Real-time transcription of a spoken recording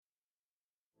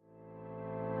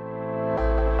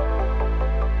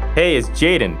Hey, it's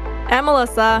Jaden. And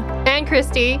Melissa. And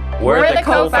Christy. We're the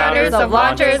co-founders of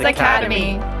Launchers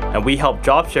Academy. And we help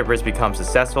dropshippers become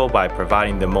successful by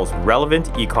providing the most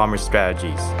relevant e-commerce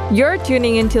strategies. You're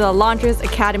tuning into the Launchers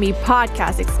Academy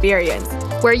podcast experience,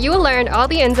 where you will learn all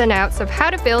the ins and outs of how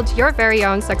to build your very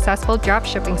own successful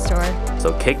dropshipping store.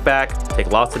 So kick back,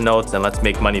 take lots of notes, and let's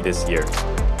make money this year.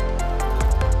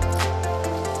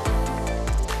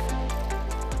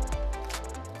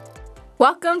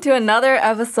 Welcome to another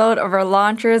episode of our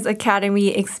Launchers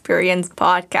Academy Experience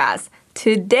podcast.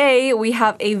 Today, we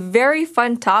have a very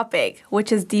fun topic,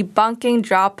 which is debunking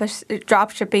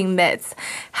dropshipping myths.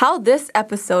 How this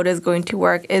episode is going to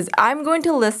work is I'm going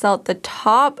to list out the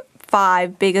top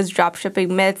 5 biggest dropshipping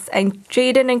myths, and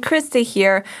Jaden and Krista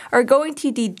here are going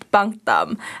to debunk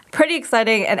them. Pretty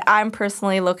exciting, and I'm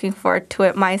personally looking forward to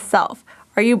it myself.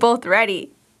 Are you both ready?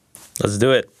 Let's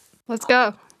do it. Let's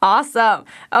go. Awesome.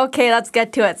 Okay, let's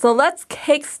get to it. So let's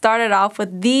kick started off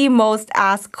with the most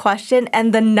asked question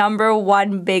and the number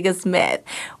one biggest myth,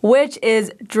 which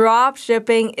is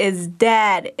dropshipping is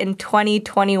dead in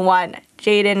 2021.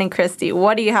 Jaden and Christy,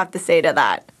 what do you have to say to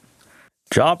that?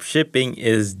 Dropshipping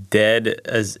is dead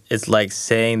as it's like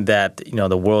saying that,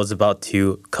 the world's about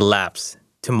to collapse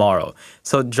tomorrow.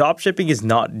 So dropshipping is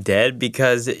not dead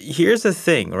because here's the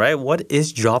thing, right? What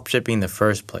is dropshipping in the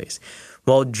first place?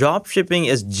 Well, dropshipping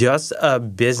is just a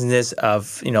business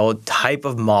of, type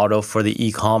of model for the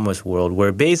e-commerce world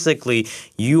where basically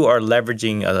you are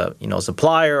leveraging a,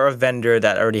 supplier or a vendor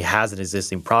that already has an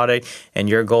existing product, and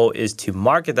your goal is to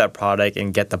market that product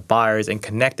and get the buyers and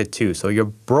connect the two. So you're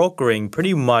brokering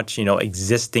pretty much,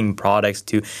 existing products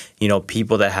to,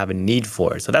 people that have a need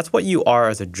for it. So that's what you are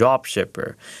as a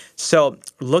dropshipper. So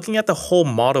looking at the whole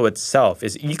model itself,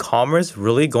 is e-commerce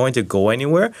really going to go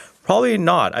anywhere? Probably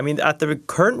not. I mean, at the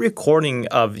current recording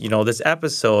of, this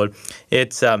episode,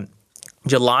 it's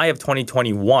July of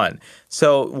 2021.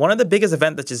 So one of the biggest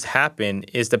events that just happened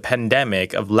is the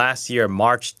pandemic of last year,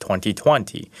 March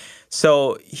 2020.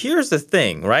 So here's the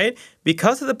thing, right?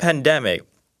 Because of the pandemic,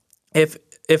 if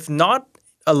not,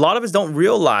 a lot of us don't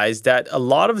realize that a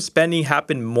lot of spending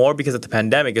happened more because of the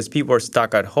pandemic as people are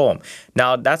stuck at home.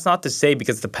 Now, that's not to say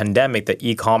because of the pandemic that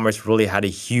e-commerce really had a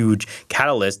huge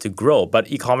catalyst to grow,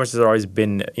 but e-commerce has always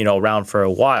been, around for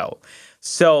a while.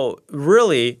 So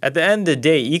really, at the end of the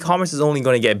day, e-commerce is only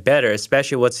going to get better,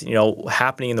 especially what's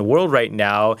happening in the world right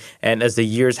now and as the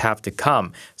years have to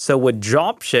come. So with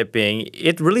dropshipping,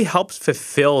 it really helps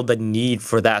fulfill the need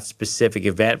for that specific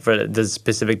event, for the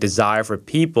specific desire for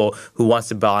people who wants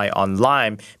to buy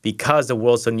online because the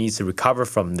world still needs to recover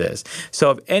from this. So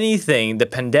if anything, the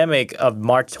pandemic of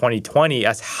March 2020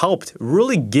 has helped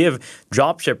really give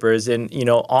dropshippers and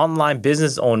online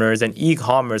business owners and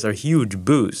e-commerce a huge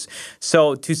boost.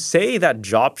 So to say that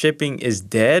dropshipping is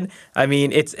dead, I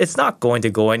mean, it's not going to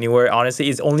go anywhere. Honestly,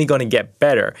 it's only going to get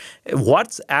better.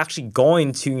 What's actually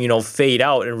going to, fade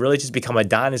out and really just become a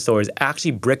dinosaur is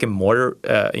actually brick and mortar,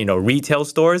 retail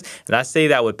stores. And I say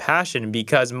that with passion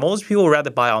because most people would rather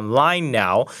buy online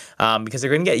now because they're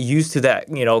going to get used to that,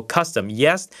 custom.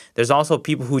 Yes, there's also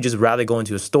people who just rather go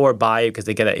into a store, buy it because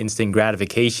they get that instant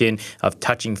gratification of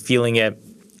touching, feeling it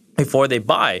before they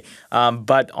buy.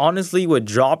 But honestly, with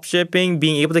dropshipping,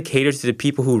 being able to cater to the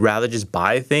people who rather just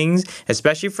buy things,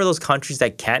 especially for those countries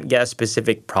that can't get a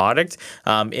specific product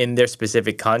in their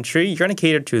specific country, you're going to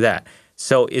cater to that.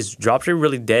 So is dropshipping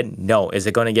really dead? No. Is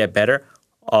it going to get better?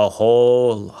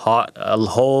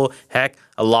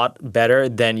 A lot better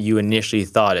than you initially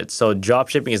thought it. So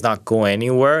dropshipping is not going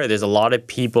anywhere. There's a lot of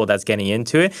people that's getting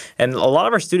into it. And a lot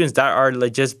of our students that are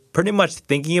just pretty much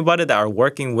thinking about it, that are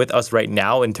working with us right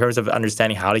now in terms of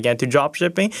understanding how to get into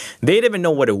dropshipping, they didn't even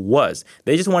know what it was.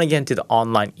 They just want to get into the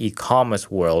online e-commerce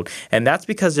world. And that's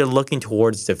because they're looking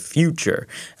towards the future.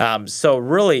 So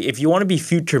really, if you want to be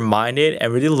future-minded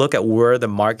and really look at where the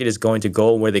market is going to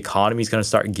go, where the economy is going to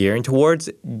start gearing towards,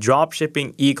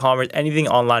 dropshipping, e-commerce, anything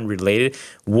online related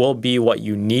will be what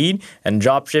you need. And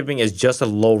dropshipping is just a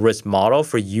low-risk model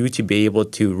for you to be able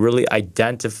to really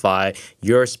identify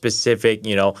your specific,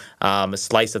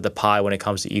 slice of the pie when it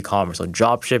comes to e-commerce. So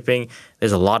dropshipping,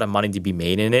 there's a lot of money to be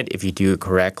made in it if you do it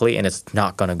correctly, and it's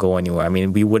not going to go anywhere. I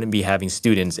mean, we wouldn't be having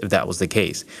students if that was the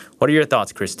case. What are your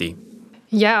thoughts, Christy?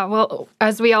 Yeah, well,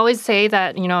 as we always say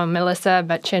that, Melissa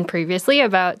mentioned previously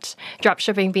about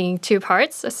dropshipping being two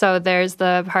parts. So there's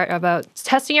the part about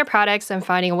testing your products and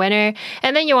finding a winner,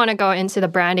 and then you want to go into the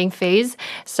branding phase.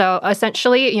 So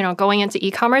essentially, going into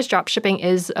e-commerce, dropshipping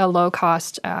is a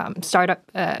low-cost startup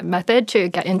method to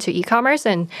get into e-commerce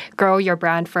and grow your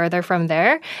brand further from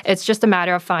there. It's just a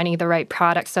matter of finding the right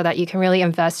product so that you can really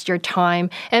invest your time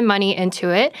and money into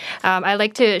it. I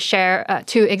like to share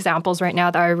two examples right now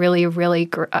that are really, really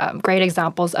great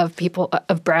examples of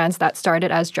brands that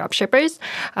started as dropshippers.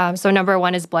 So number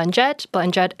one is BlendJet.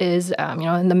 BlendJet is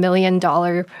in the $1 million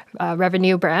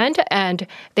revenue brand, and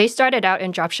they started out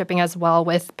in dropshipping as well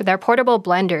with their portable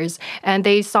blenders. And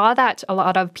they saw that a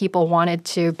lot of people wanted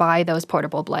to buy those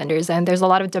portable blenders, and there's a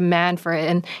lot of demand for it.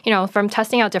 And from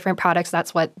testing out different products,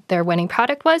 that's what their winning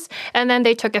product was. And then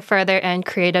they took it further and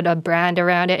created a brand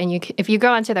around it. And if you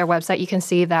go onto their website, you can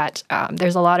see that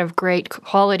there's a lot of great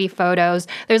quality photos.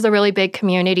 There's a really big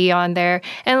community on there,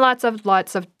 and lots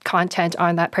of content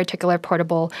on that particular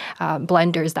portable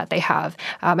blenders that they have.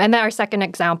 And then our second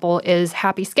example is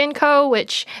Happy Skin Co.,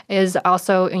 which is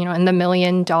also in the $1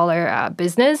 million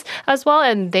business as well.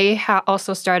 And they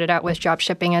also started out with drop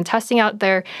shipping and testing out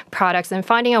their products and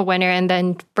finding a winner, and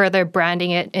then further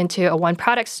branding it into a one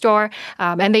product store.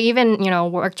 And they even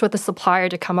worked with a supplier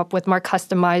to come up with more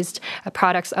customized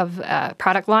products of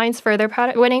product lines for their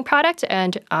winning product.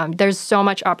 And there's so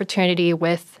much opportunity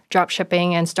with drop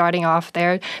shipping and starting off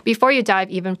there before you dive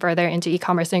even further into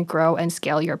e-commerce and grow and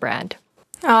scale your brand.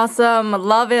 Awesome.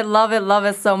 Love it, love it, love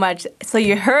it so much. So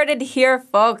you heard it here,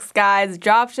 folks, guys.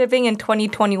 Dropshipping in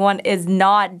 2021 is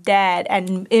not dead.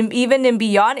 And even in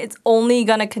beyond, it's only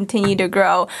going to continue to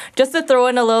grow. Just to throw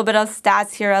in a little bit of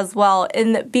stats here as well.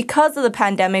 Because of the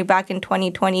pandemic back in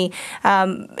 2020, in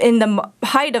the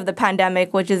height of the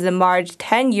pandemic, which is in March,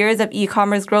 10 years of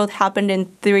e-commerce growth happened in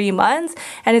 3 months.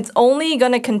 And it's only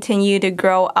going to continue to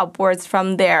grow upwards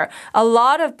from there. A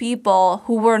lot of people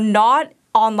who were not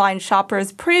online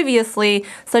shoppers previously,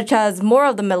 such as more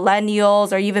of the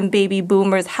millennials or even baby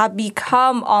boomers, have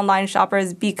become online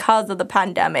shoppers because of the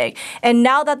pandemic. And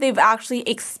now that they've actually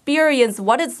experienced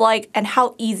what it's like and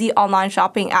how easy online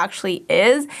shopping actually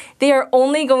is, they are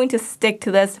only going to stick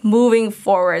to this moving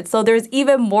forward. So there's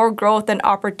even more growth and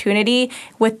opportunity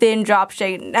within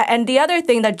dropshipping. And the other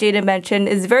thing that Jaden mentioned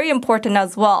is very important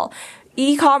as well.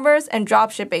 E-commerce and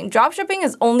dropshipping. Dropshipping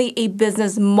is only a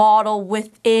business model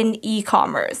within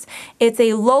e-commerce. It's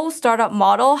a low startup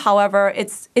model. However,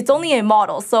 it's only a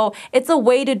model. So it's a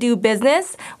way to do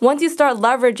business. Once you start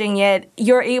leveraging it,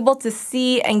 you're able to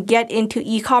see and get into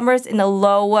e-commerce in a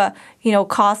low,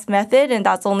 cost method, and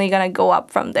that's only going to go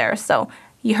up from there. So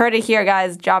you heard it here,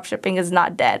 guys. Dropshipping is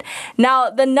not dead. Now,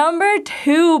 the number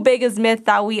 2 biggest myth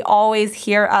that we always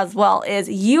hear as well is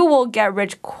you will get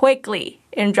rich quickly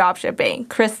in dropshipping.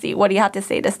 Christy, what do you have to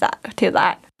say to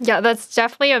that? Yeah, that's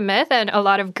definitely a myth, and a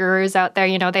lot of gurus out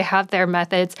there, they have their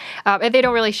methods, and they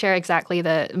don't really share exactly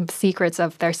the secrets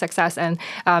of their success, and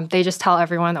they just tell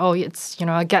everyone, oh, it's,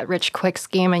 a get-rich-quick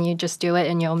scheme, and you just do it,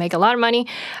 and you'll make a lot of money.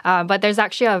 But there's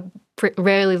actually a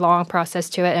really long process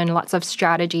to it and lots of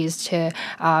strategies to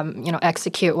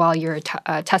execute while you're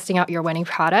testing out your winning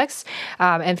products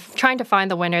and trying to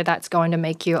find the winner that's going to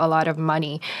make you a lot of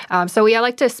money. So we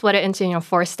like to split it into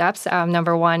 4 steps.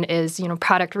 Number 1 is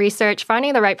product research,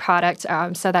 finding the right product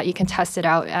so that you can test it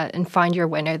out and find your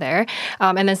winner there.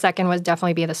 And then second would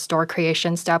definitely be the store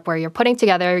creation step, where you're putting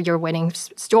together your winning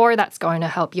store that's going to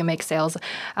help you make sales.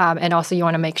 And also you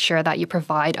want to make sure that you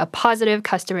provide a positive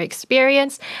customer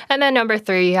experience. And then number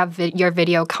 3, you have your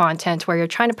video content, where you're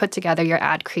trying to put together your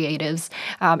ad creatives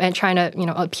and trying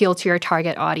to appeal to your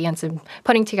target audience and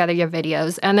putting together your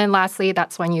videos. And then lastly,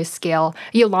 that's when you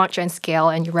launch and scale,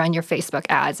 and you run your Facebook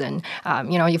ads, and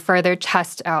you further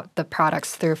test out the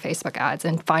products through Facebook ads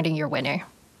and finding your winner.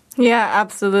 Yeah,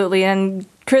 absolutely. And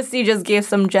Christy just gave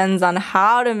some gems on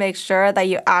how to make sure that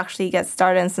you actually get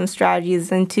started in some strategies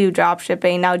into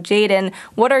dropshipping. Now, Jaden,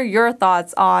 what are your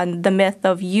thoughts on the myth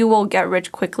of you will get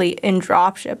rich quickly in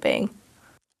dropshipping?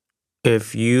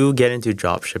 If you get into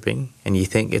dropshipping and you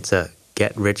think it's a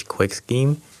get-rich-quick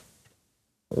scheme,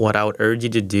 what I would urge you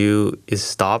to do is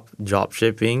stop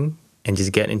dropshipping and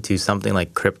just get into something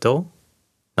like crypto.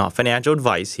 Not financial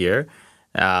advice here,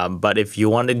 but if you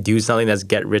want to do something that's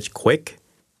get-rich-quick,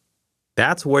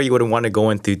 that's where you would want to go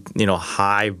into,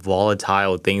 high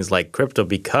volatile things like crypto,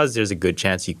 because there's a good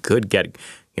chance you could get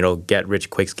rich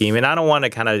quick scheme. And I don't want to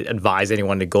kind of advise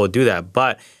anyone to go do that,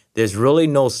 but there's really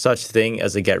no such thing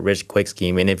as a get rich quick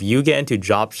scheme. And if you get into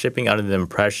drop shipping under the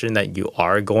impression that you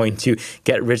are going to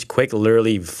get rich quick,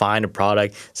 literally find a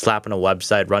product, slap on a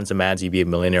website, run some ads, you'd be a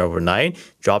millionaire overnight.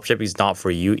 Drop shipping is not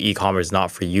for you. E-commerce is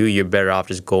not for you. You're better off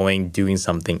just doing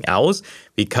something else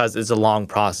because it's a long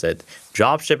process.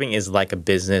 Drop shipping is like a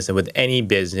business, and with any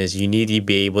business, you need to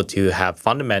be able to have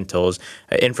fundamentals,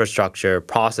 infrastructure,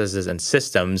 processes, and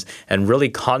systems, and really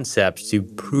concepts to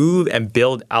prove and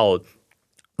build out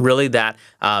really that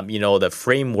the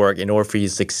framework in order for you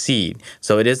to succeed.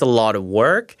 So it is a lot of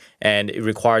work and it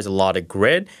requires a lot of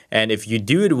grit. And if you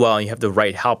do it well and you have the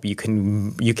right help, you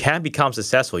can become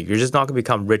successful. You're just not going to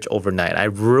become rich overnight. I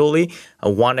really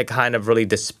want to kind of really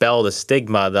dispel the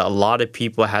stigma that a lot of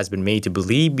people has been made to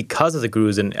believe because of the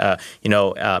gurus and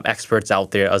experts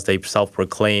out there as they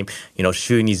self-proclaim,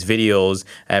 shooting these videos.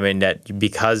 I mean that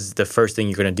because the first thing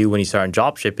you're going to do when you start in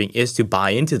drop shipping is to buy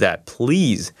into that.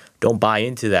 Please don't buy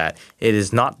into that. It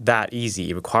is not that easy.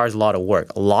 It requires a lot of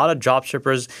work. A lot of drop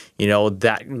shippers,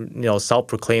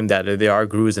 self-proclaim that they are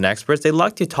gurus and experts. They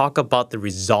like to talk about the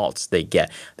results they get.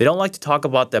 They don't like to talk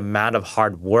about the amount of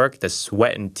hard work, the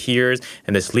sweat and tears,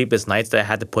 and the sleepless nights that I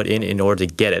had to put in order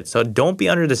to get it. So don't be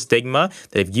under the stigma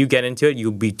that if you get into it,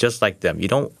 you'll be just like them. You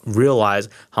don't realize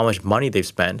how much money they've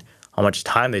spent, how much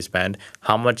time they spend,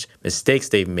 how much mistakes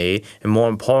they've made, and more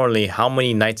importantly, how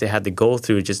many nights they had to go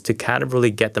through just to kind of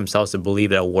really get themselves to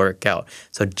believe it'll work out.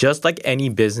 So just like any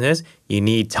business, you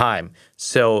need time.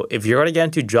 So if you're going to get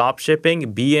into drop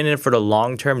shipping, be in it for the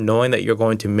long term, knowing that you're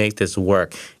going to make this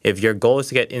work. If your goal is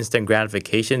to get instant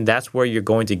gratification, that's where you're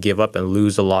going to give up and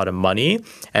lose a lot of money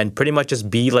and pretty much just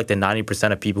be like the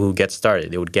 90% of people who get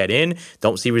started. They would get in,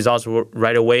 don't see results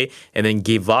right away, and then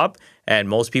give up. And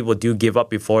most people do give up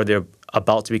before they're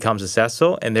about to become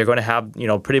successful, and they're going to have,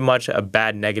 pretty much a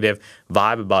bad negative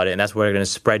vibe about it. And that's where they're going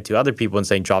to spread to other people and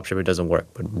saying dropshipping doesn't work.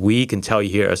 But we can tell you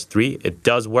here as three, it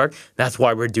does work. That's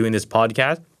why we're doing this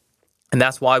podcast. And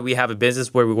that's why we have a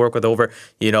business where we work with over,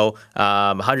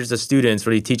 hundreds of students,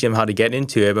 really teach them how to get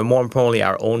into it, but more importantly,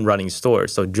 our own running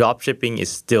stores. So dropshipping is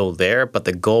still there, but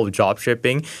the goal of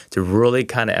dropshipping to really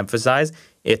kind of emphasize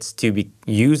it's to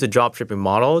use the dropshipping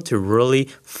model to really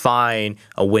find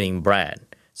a winning brand.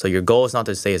 So your goal is not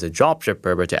to stay as a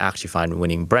dropshipper, but to actually find a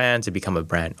winning brand, to become a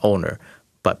brand owner.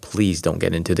 But please don't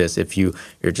get into this if you're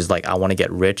just like, I want to get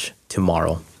rich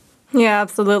tomorrow. Yeah,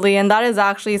 absolutely. And that is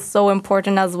actually so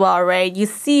important as well, right? You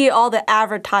see all the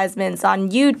advertisements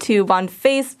on YouTube, on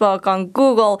Facebook, on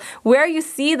Google, where you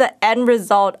see the end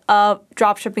result of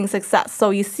dropshipping success.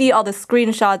 So you see all the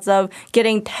screenshots of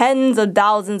getting tens of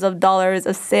thousands of dollars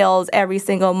of sales every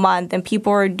single month. And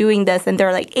people are doing this and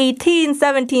they're like 18,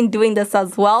 17 doing this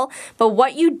as well. But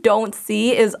what you don't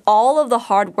see is all of the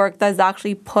hard work that is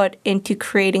actually put into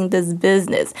creating this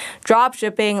business.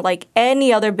 Dropshipping, like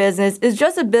any other business, is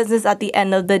just a business at the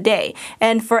end of the day.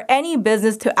 And for any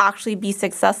business to actually be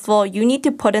successful, you need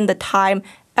to put in the time,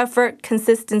 effort,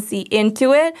 consistency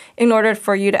into it in order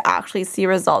for you to actually see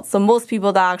results. So most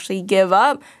people that actually give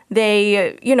up,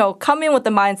 they, come in with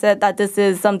the mindset that this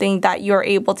is something that you're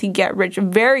able to get rich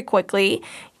very quickly.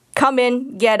 Come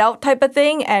in, get out type of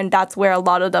thing, and that's where a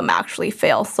lot of them actually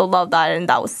fail. So love that, and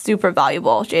that was super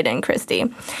valuable, Jada and Christy.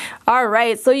 All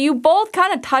right, so you both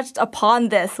kind of touched upon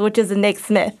this, which is a Nick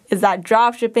Smith, is that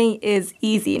dropshipping is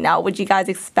easy. Now, would you guys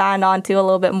expand onto a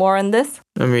little bit more on this?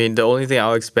 I mean, the only thing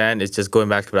I'll expand is just going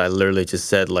back to what I literally just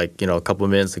said, a couple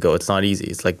of minutes ago. It's not easy.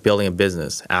 It's like building a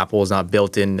business. Apple was not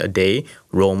built in a day.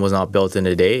 Rome was not built in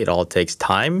a day. It all takes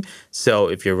time. So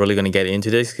if you're really going to get into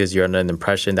this because you're under an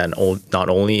impression that not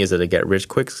only is it a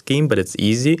get-rich-quick scheme, but it's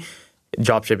easy,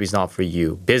 dropshipping is not for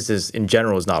you. Business in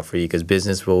general is not for you because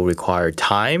business will require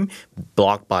time,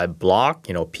 block by block,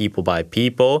 people by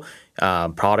people,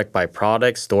 product by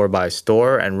product, store by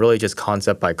store, and really just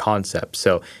concept by concept.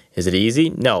 So is it easy?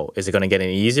 No. Is it going to get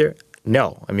any easier?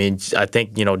 No. I mean, I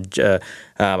think,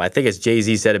 I think as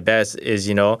Jay-Z said it best is,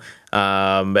 the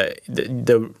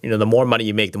more money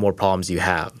you make, the more problems you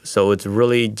have. So it's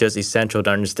really just essential to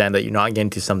understand that you're not getting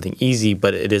to something easy,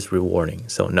 but it is rewarding.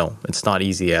 So no, it's not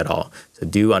easy at all. So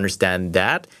do understand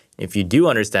that. If you do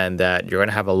understand that, you're going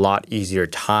to have a lot easier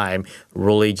time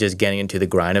really just getting into the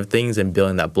grind of things and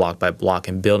building that block by block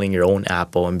and building your own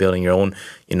Apple and building your own,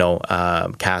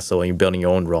 castle and you're building your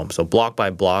own Rome. So block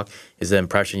by block is the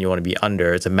impression you want to be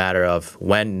under. It's a matter of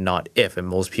when, not if. And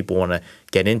most people want to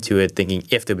get into it thinking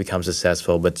if they become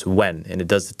successful, but it's when. And it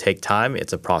does take time.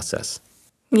 It's a process.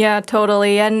 Yeah,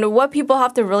 totally. And what people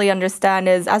have to really understand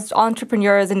is as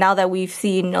entrepreneurs, and now that we've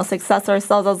seen success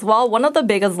ourselves as well, one of the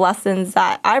biggest lessons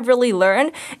that I've really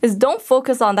learned is don't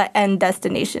focus on that end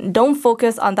destination. Don't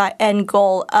focus on that end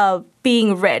goal of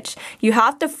being rich. You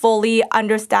have to fully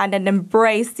understand and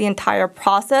embrace the entire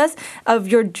process of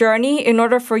your journey in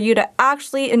order for you to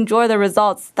actually enjoy the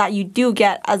results that you do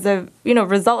get as a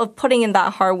result of putting in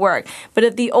that hard work. But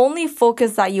if the only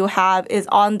focus that you have is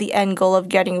on the end goal of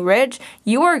getting rich,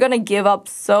 you are going to give up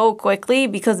so quickly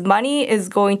because money is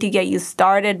going to get you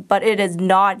started, but it is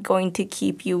not going to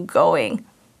keep you going.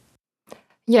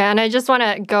 Yeah, and I just want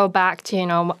to go back to,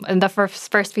 in the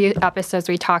first few episodes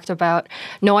we talked about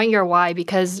knowing your why,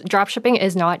 because dropshipping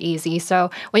is not easy. So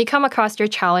when you come across your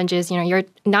challenges, your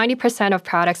 90% of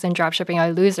products in dropshipping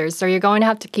are losers. So you're going to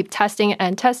have to keep testing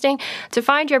and testing to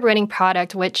find your winning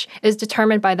product, which is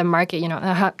determined by the market,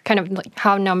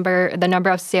 the number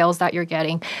of sales that you're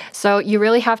getting. So you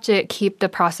really have to keep the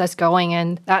process going,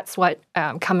 and that's what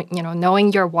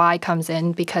knowing your why comes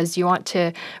in, because you want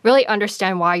to really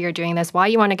understand why you're doing this, why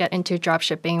you want to get into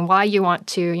dropshipping, why you want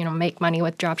to make money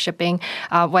with dropshipping,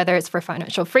 whether it's for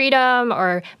financial freedom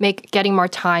or getting more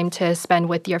time to spend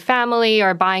with your family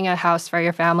or buying a house for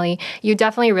your family. You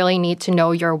definitely really need to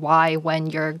know your why when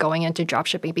you're going into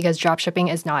dropshipping, because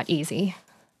dropshipping is not easy.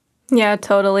 Yeah,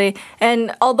 totally.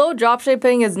 And although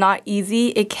dropshipping is not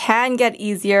easy, it can get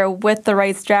easier with the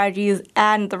right strategies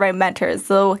and the right mentors.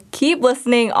 So keep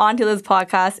listening onto this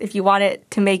podcast if you want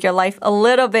it to make your life a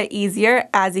little bit easier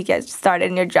as you get started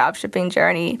in your dropshipping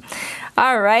journey.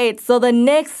 All right, so the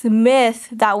next myth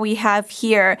that we have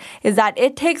here is that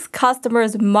it takes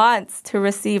customers months to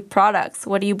receive products.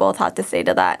 What do you both have to say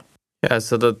to that? Yeah,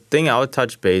 so the thing I would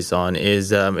touch base on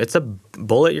is it's a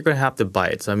bullet you're going to have to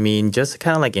bite. So, I mean, just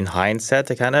kind of like in hindsight,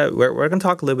 we're going to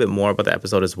talk a little bit more about the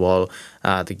episode as well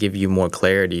to give you more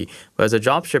clarity. But as a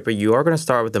dropshipper, you are going to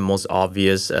start with the most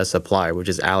obvious supplier, which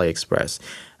is AliExpress.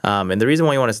 And the reason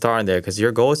why you want to start in there, because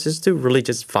your goal is just to really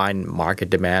just find market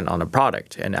demand on a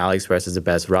product. And AliExpress is the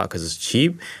best route because it's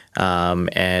cheap.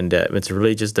 And it's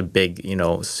really just a big,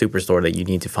 superstore that you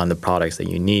need to find the products that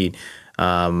you need.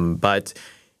 But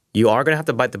you are going to have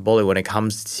to bite the bullet when it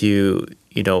comes to,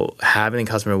 having the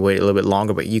customer wait a little bit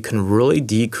longer, but you can really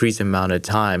decrease the amount of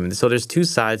time. So there's two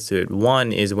sides to it.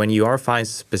 One is when you are finding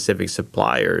specific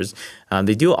suppliers,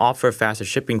 they do offer faster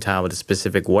shipping time with a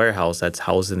specific warehouse that's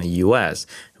housed in the U.S.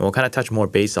 And we'll kind of touch more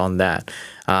based on that.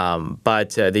 But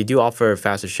they do offer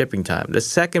faster shipping time. The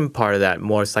second part of that,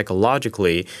 more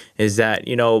psychologically, is that,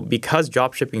 because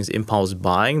dropshipping is impulse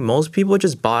buying, most people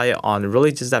just buy on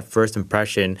really just that first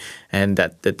impression and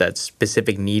that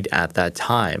specific need at that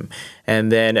time.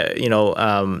 And then,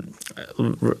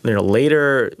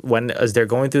 later as they're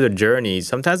going through the journey,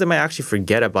 sometimes they might actually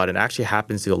forget about it. It actually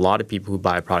happens to a lot of people who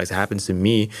buy products. It happens to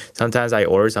me. Sometimes I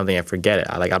order something, I forget it.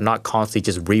 I'm not constantly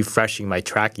just refreshing my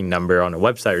tracking number on a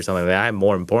website or something like that. I have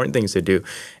more important things to do.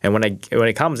 And when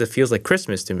it comes, it feels like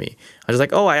Christmas to me. I'm just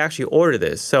like, oh, I actually ordered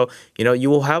this. So, you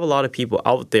will have a lot of people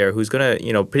out there who's going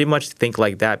to, pretty much think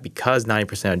like that because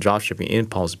 90% of dropshipping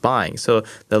impulse buying. So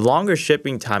the longer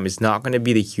shipping time is not going to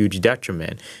be the huge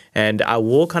detriment. And I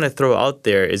will kind of throw out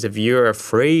there is if you're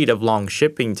afraid of long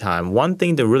shipping time, one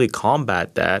thing to really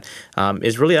combat that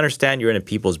is really understand you're in a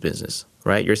people's business.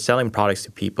 Right? You're selling products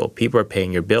to people. People are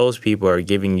paying your bills. People are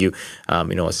giving you,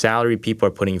 a salary. People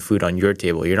are putting food on your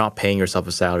table. You're not paying yourself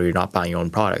a salary. You're not buying your own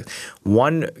product.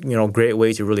 One, great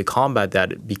way to really combat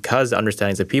that, because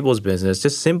understanding it's a people's business,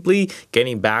 just simply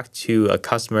getting back to a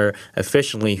customer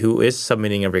efficiently who is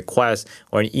submitting a request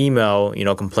or an email,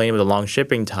 complaining about the long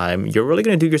shipping time. You're really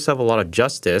going to do yourself a lot of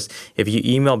justice if you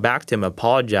email back to them,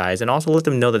 apologize, and also let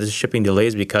them know that this shipping delay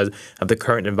is because of the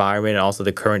current environment and also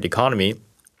the current economy,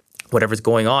 whatever's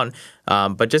going on,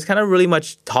 but just kind of really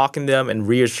much talking to them and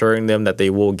reassuring them that they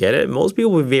will get it. Most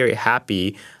people will be very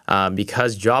happy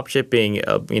because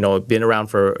dropshipping, been around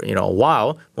for, a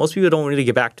while. Most people don't really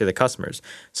get back to the customers.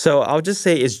 So I'll just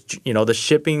say is, the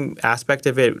shipping aspect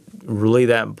of it really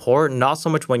that important? Not so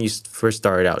much when you first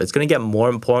start out. It's going to get more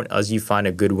important as you find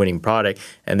a good winning product,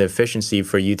 and the efficiency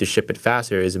for you to ship it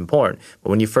faster is important. But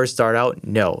when you first start out,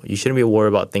 no, you shouldn't be worried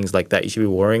about things like that. You should be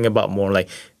worrying about more like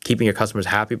keeping your customers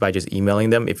happy by just emailing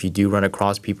them if you do run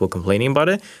across people complaining about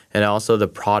it, and also the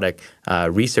product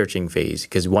researching phase.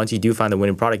 Because once you do find the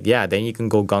winning product, then you can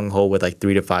go gung-ho with like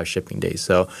 3 to 5 shipping days.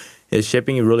 So is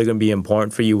shipping really going to be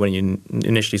important for you when you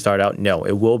initially start out? No,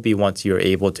 it will be once you're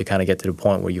able to kind of get to the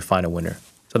point where you find a winner.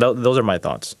 So those are my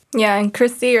thoughts. Yeah, and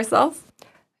Christy, yourself?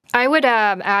 I would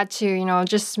add to,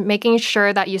 just making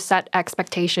sure that you set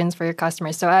expectations for your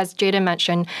customers. So as Jaden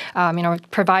mentioned,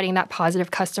 providing that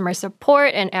positive customer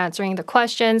support and answering the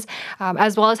questions,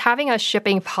 as well as having a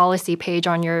shipping policy page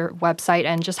on your website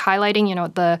and just highlighting,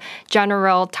 the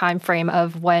general time frame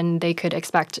of when they could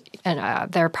expect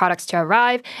their products to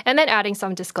arrive, and then adding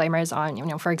some disclaimers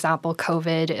on, for example,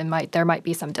 COVID, there might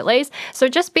be some delays. So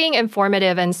just being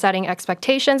informative and setting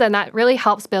expectations, and that really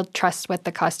helps build trust with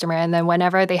the customer. And then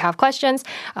whenever they have questions,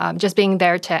 just being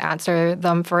there to answer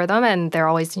them for them, and they're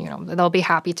always, they'll be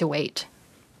happy to wait.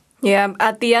 Yeah,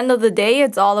 at the end of the day,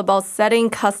 it's all about setting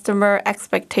customer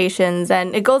expectations.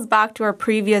 And it goes back to our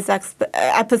previous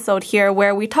episode here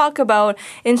where we talk about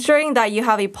ensuring that you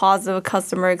have a positive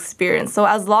customer experience. So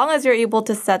as long as you're able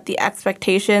to set the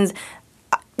expectations,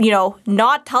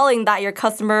 not telling that your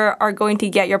customer are going to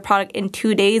get your product in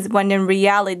 2 days when in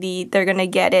reality they're going to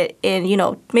get it in,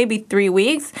 maybe 3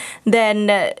 weeks,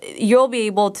 then you'll be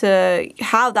able to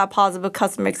have that positive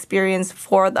customer experience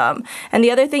for them. And the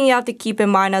other thing you have to keep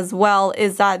in mind as well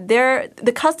is that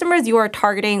the customers you are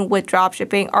targeting with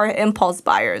dropshipping are impulse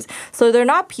buyers. So they're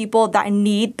not people that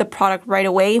need the product right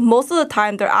away. Most of the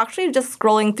time, they're actually just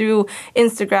scrolling through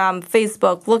Instagram,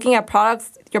 Facebook, looking at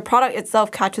products. Your product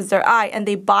itself catches their eye and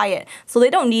they buy it. So they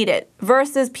don't need it.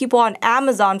 Versus people on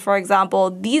Amazon, for example,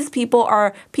 these people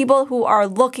are people who are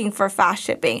looking for fast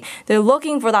shipping. They're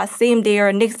looking for that same day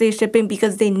or next day shipping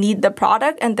because they need the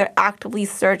product and they're actively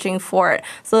searching for it.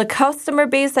 So the customer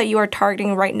base that you are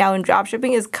targeting right now in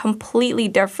dropshipping is completely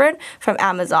different from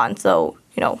Amazon. So,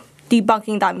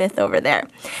 debunking that myth over there.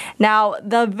 Now,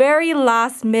 the very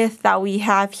last myth that we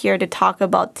have here to talk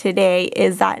about today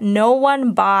is that no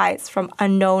one buys from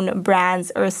unknown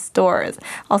brands or stores.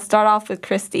 I'll start off with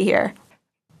Christy here.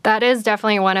 That is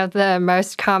definitely one of the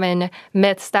most common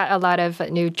myths that a lot of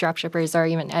new dropshippers or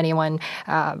even anyone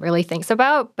really thinks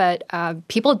about. But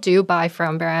people do buy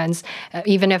from brands,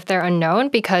 even if they're unknown,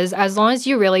 because as long as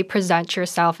you really present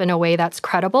yourself in a way that's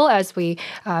credible, as we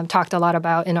talked a lot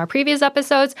about in our previous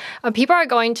episodes, people are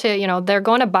going to, they're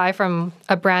going to buy from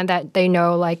a brand that they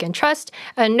know, like, and trust.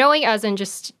 And knowing as in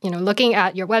just, looking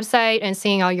at your website and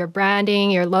seeing all your branding,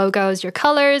 your logos, your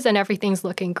colors, and everything's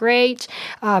looking great,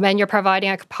 and you're providing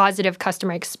a positive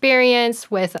customer experience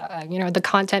with, the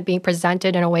content being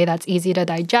presented in a way that's easy to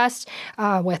digest,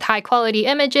 with high quality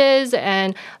images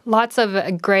and lots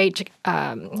of great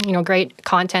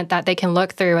content that they can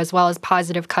look through, as well as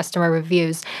positive customer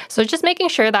reviews. So just making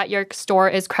sure that your store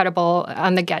is credible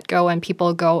on the get-go when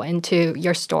people go into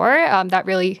your store, that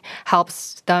really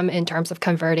helps them in terms of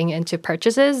converting into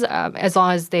purchases, as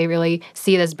long as they really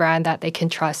see this brand that they can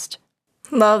trust.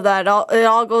 Love that. It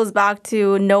all goes back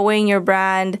to knowing your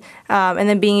brand and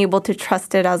then being able to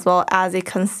trust it as well as a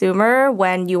consumer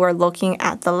when you are looking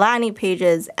at the landing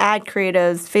pages, ad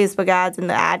creatives, Facebook ads, and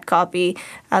the ad copy,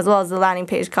 as well as the landing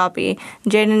page copy.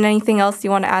 Jaden, anything else you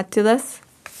want to add to this?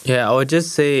 Yeah, I would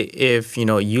just say if,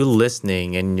 you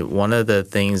listening and one of the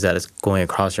things that is going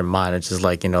across your mind is just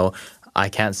like, I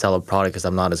can't sell a product because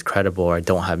I'm not as credible or I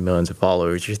don't have millions of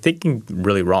followers, you're thinking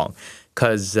really wrong.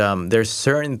 Because there's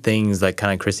certain things, like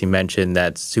kind of Chrissy mentioned,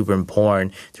 that's super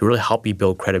important to really help you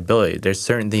build credibility. There's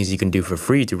certain things you can do for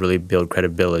free to really build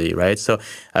credibility, right? So,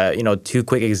 2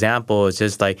 quick examples,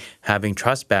 just like having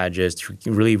trust badges to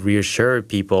really reassure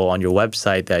people on your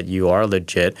website that you are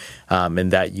legit,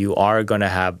 and that you are going to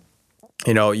have,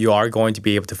 you are going to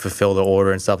be able to fulfill the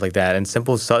order and stuff like that. And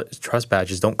simple trust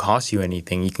badges don't cost you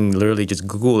anything. You can literally just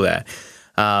Google that.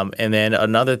 And then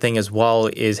another thing as well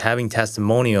is having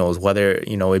testimonials, whether,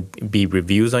 it be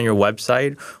reviews on your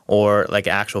website or like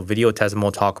actual video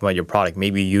testimonial talking about your product.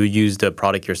 Maybe you use the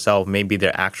product yourself. Maybe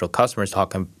they're actual customers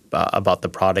talking about the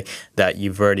product that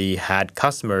you've already had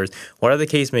customers. Whatever the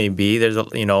case may be, there's a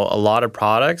lot of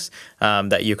products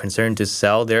that you're concerned to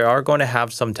sell. There are going to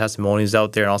have some testimonials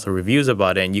out there and also reviews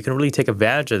about it, and you can really take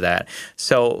advantage of that.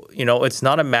 So it's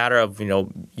not a matter of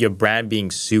your brand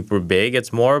being super big.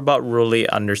 It's more about really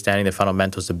understanding the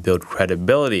fundamentals to build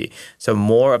credibility. So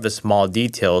more of the small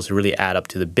details really add up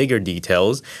to the bigger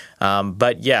details.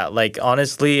 But yeah, like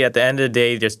honestly, at the end of the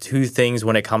day, there's 2 things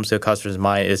when it comes to a customer's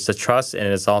mind. It's the trust and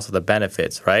it's also the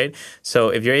benefits, right? So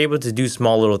if you're able to do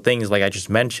small little things like I just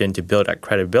mentioned to build that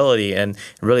credibility, and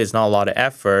really it's not a lot of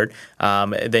effort,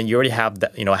 then you already have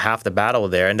half the battle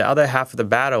there. And the other half of the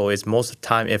battle is most of the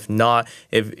time, if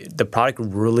the product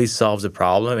really solves a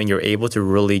problem and you're able to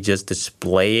really just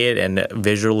display it and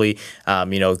visually,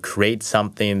 create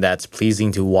something that's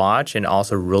pleasing to watch and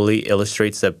also really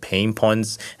illustrates the pain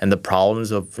points and the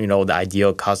problems of, the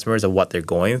ideal customers of what they're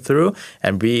going through,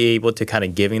 and be able to kind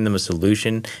of giving them a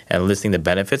solution and listing the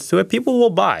benefits to it, people will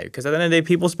buy, because at the end of the day,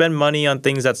 people spend money on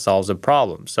things that solves a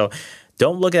problem. So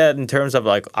don't look at it in terms of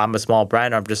like, I'm a small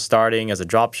brand, I'm just starting as a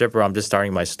drop shipper, I'm just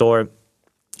starting my store,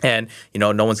 and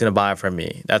no one's gonna buy it from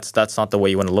me. That's not the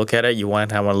way you want to look at it. You want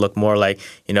to look more like,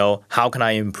 how can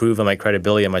I improve on my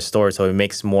credibility in my store so it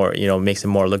makes it more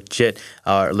legit.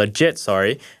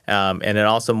 And then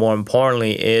also more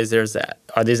importantly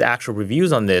are these actual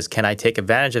reviews on this? Can I take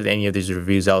advantage of any of these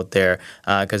reviews out there?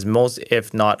 Because most,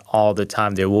 if not all the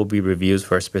time, there will be reviews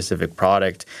for a specific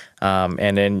product.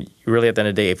 And then really at the end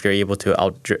of the day, if you're able to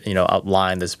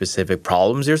outline the specific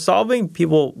problems you're solving,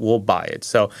 people will buy it.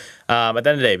 So at the end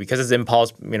of the day, because it's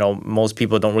impulse, most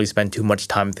people don't really spend too much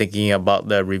time thinking about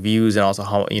the reviews and also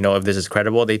how, if this is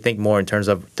credible. They think more in terms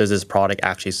of, does this product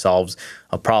actually solves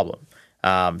a problem?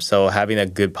 So having a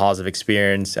good positive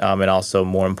experience and also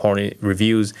more important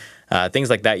reviews, things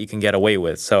like that you can get away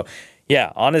with. So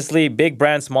yeah, honestly, big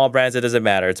brands, small brands, it doesn't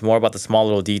matter. It's more about the small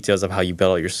little details of how you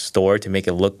build out your store to make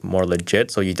it look more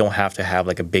legit. So you don't have to have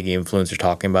like a big influencer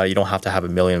talking about it. You don't have to have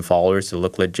 1 million followers to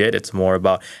look legit. It's more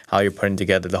about how you're putting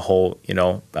together the whole,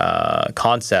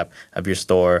 concept of your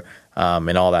store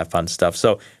and all that fun stuff.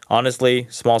 So honestly,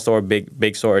 small store,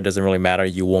 big store, it doesn't really matter.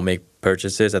 You will make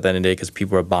purchases at the end of the day because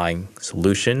people are buying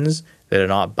solutions. They're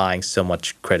not buying so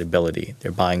much credibility.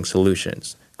 They're buying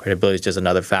solutions. Credibility is just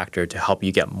another factor to help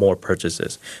you get more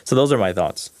purchases. So those are my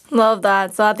thoughts. Love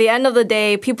that. So at the end of the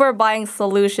day, people are buying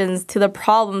solutions to the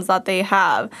problems that they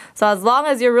have. So as long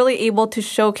as you're really able to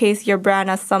showcase your brand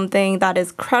as something that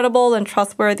is credible and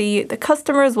trustworthy, the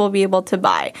customers will be able to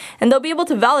buy. And they'll be able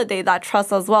to validate that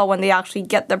trust as well when they actually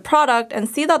get the product and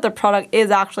see that the product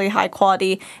is actually high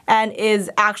quality and is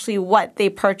actually what they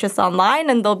purchase online,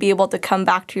 and they'll be able to come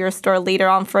back to your store later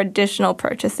on for additional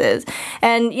purchases.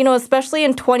 And, especially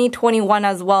in 2021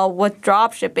 as well with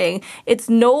drop shipping, it's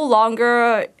no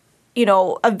longer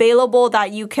available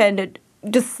that you can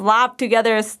just slap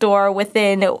together a store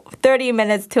within 30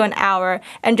 minutes to an hour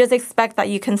and just expect that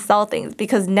you can sell things,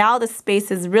 because now the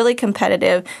space is really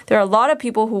competitive. There are a lot of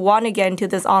people who want to get into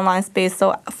this online space.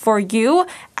 So for you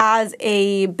as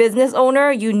a business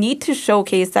owner, you need to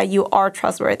showcase that you are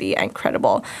trustworthy and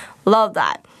credible. Love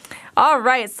that. All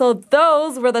right, so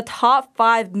those were the top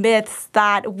 5 myths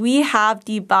that we have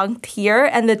debunked here,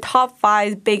 and the top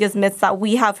 5 biggest myths that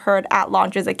we have heard at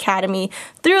Launchers Academy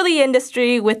through the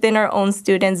industry within our own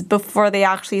students before they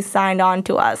actually signed on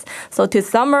to us. So to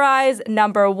summarize,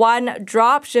 number 1,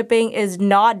 drop shipping is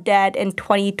not dead in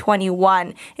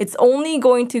 2021. It's only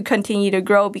going to continue to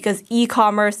grow because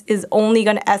e-commerce is only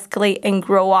going to escalate and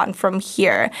grow on from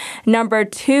here. Number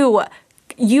 2,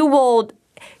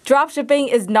 dropshipping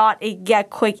is not a get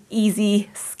quick, easy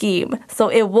scheme. So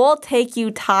it will take you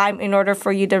time in order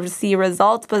for you to see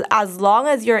results. But as long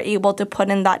as you're able to put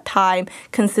in that time,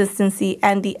 consistency,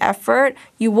 and the effort,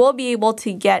 you will be able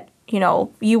to get,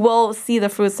 you will see the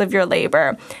fruits of your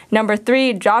labor. Number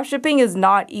 3, dropshipping is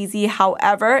not easy.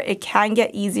 However, it can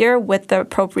get easier with the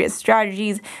appropriate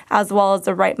strategies as well as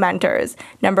the right mentors.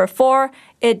 Number 4,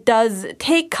 it does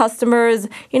take customers,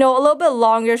 a little bit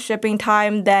longer shipping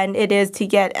time than it is to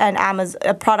get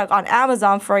a product on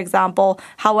Amazon, for example.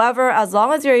 However, as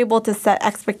long as you're able to set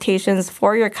expectations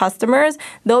for your customers,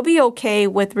 they'll be okay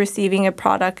with receiving a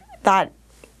product that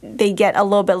they get a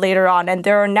little bit later on. And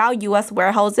there are now U.S.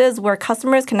 warehouses where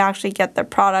customers can actually get their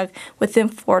product within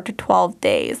 4 to 12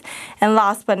 days. And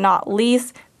last but not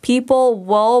least, people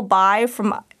will buy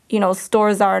from,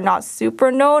 stores that are not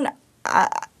super known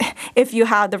if you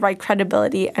have the right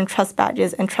credibility and trust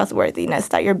badges and trustworthiness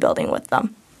that you're building with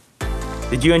them.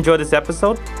 Did you enjoy this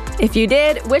episode? If you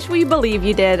did, which we believe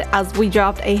you did, as we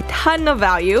dropped a ton of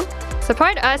value,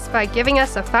 support us by giving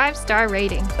us a 5-star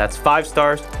rating. That's 5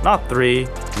 stars, not 3,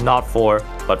 not 4,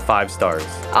 but 5 stars.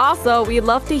 Also, we'd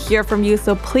love to hear from you,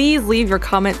 so please leave your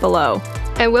comment below.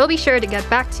 And we'll be sure to get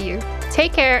back to you.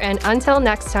 Take care, and until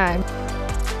next time.